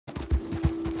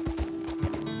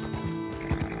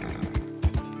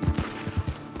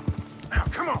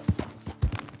Come on!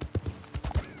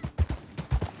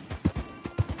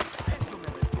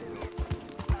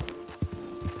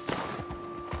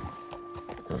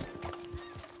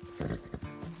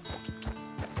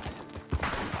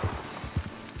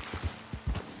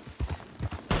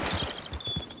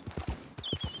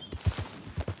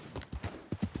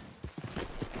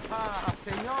 Ah,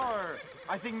 senor.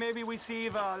 I think maybe we see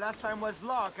if last time was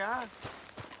luck, huh?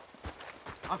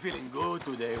 I'm feeling good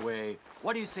today, Way.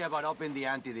 What do you say about upping the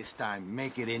ante this time?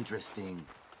 Make it interesting.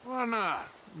 Why not?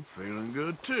 I'm feeling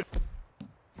good, too.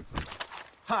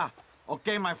 Ha!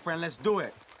 Okay, my friend, let's do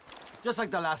it. Just like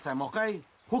the last time, okay?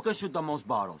 Who can shoot the most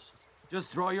bottles?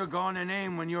 Just draw your gun and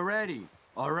aim when you're ready,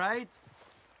 all right?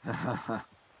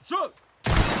 Shoot!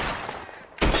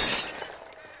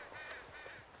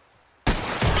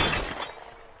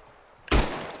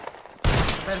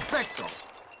 Perfecto!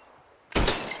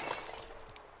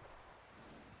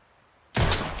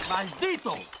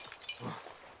 Maldito!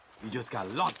 You just got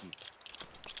lucky.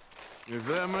 If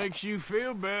that makes you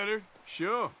feel better,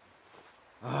 sure.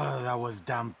 That was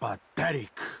damn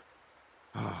pathetic.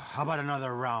 How about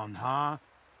another round, huh?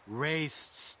 Raised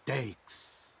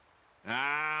stakes.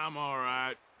 I'm all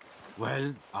right.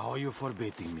 Well, I owe you for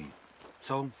beating me.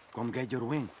 So, come get your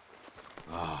win.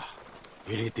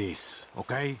 Here it is,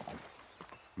 okay?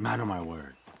 Man of my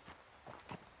word.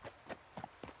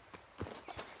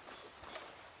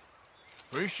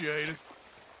 Appreciate it.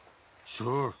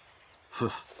 Sure.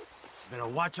 Better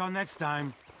watch out next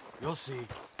time. You'll see.